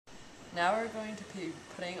Now we're going to be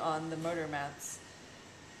putting on the motor mounts.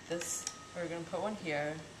 We're going to put one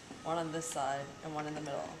here, one on this side, and one in the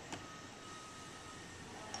middle.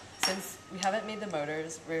 Since we haven't made the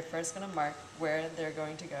motors, we're first going to mark where they're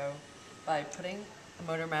going to go by putting the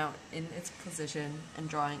motor mount in its position and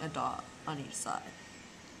drawing a dot on each side.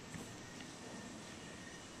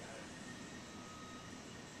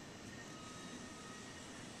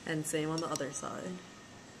 And same on the other side.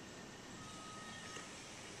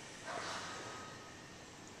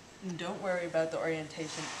 And don't worry about the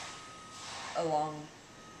orientation along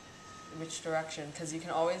which direction, because you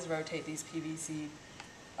can always rotate these PVC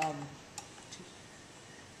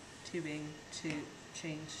tubing to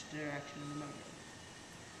change the direction of the motor.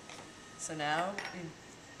 So now we've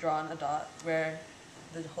drawn a dot where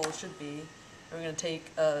the hole should be, and we're going to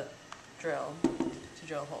take a drill to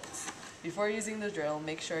drill holes. Before using the drill,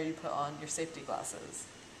 make sure you put on your safety glasses.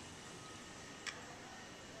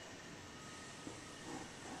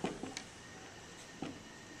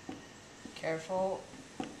 Careful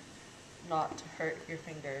not to hurt your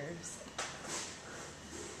fingers.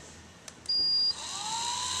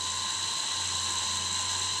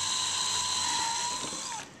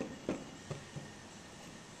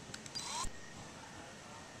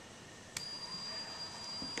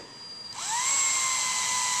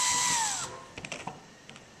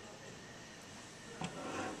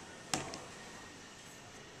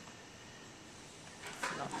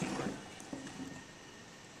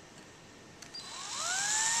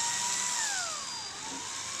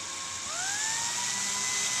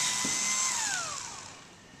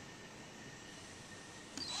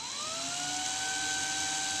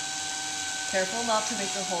 Careful not to make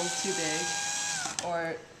the holes too big,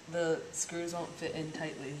 or the screws won't fit in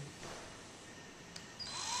tightly.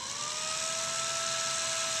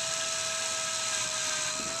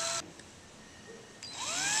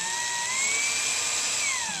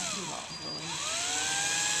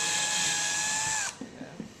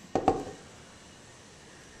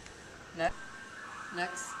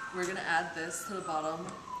 Next, we're going to add this to the bottom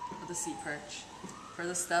of the Sea Perch. For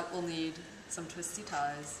this step, we'll need some twisty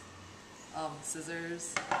ties,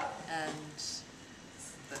 scissors, and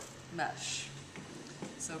the mesh.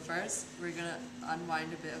 So first, we're going to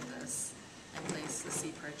unwind a bit of this and place the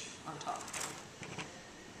Sea Perch on top.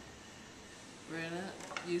 We're going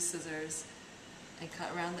to use scissors and cut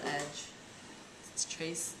around the edge to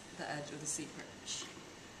trace the edge of the Sea Perch.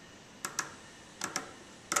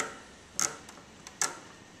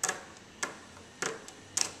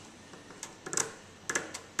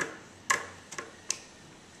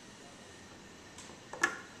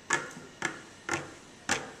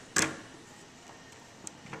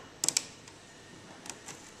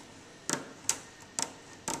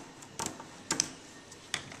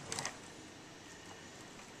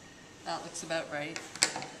 That looks about right.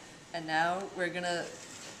 And now we're gonna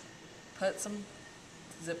put some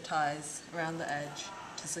zip ties around the edge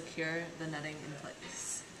to secure the netting in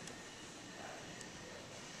place.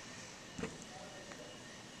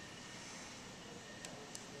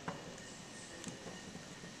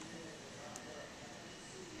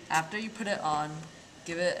 After you put it on,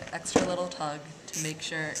 give it an extra little tug to make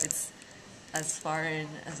sure it's as far in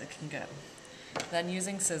as it can go. Then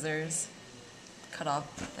using scissors, cut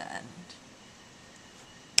off the end.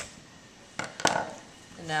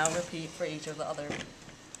 And now repeat for each of the other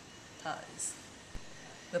ties.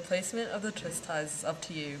 The placement of the twist ties is up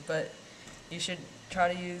to you, but you should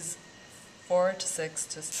try to use 4 to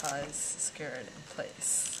 6 twist ties to secure it in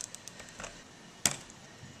place.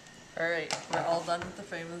 Alright, we're all done with the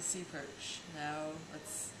frame of the Sea Perch. Now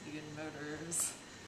let's begin motors.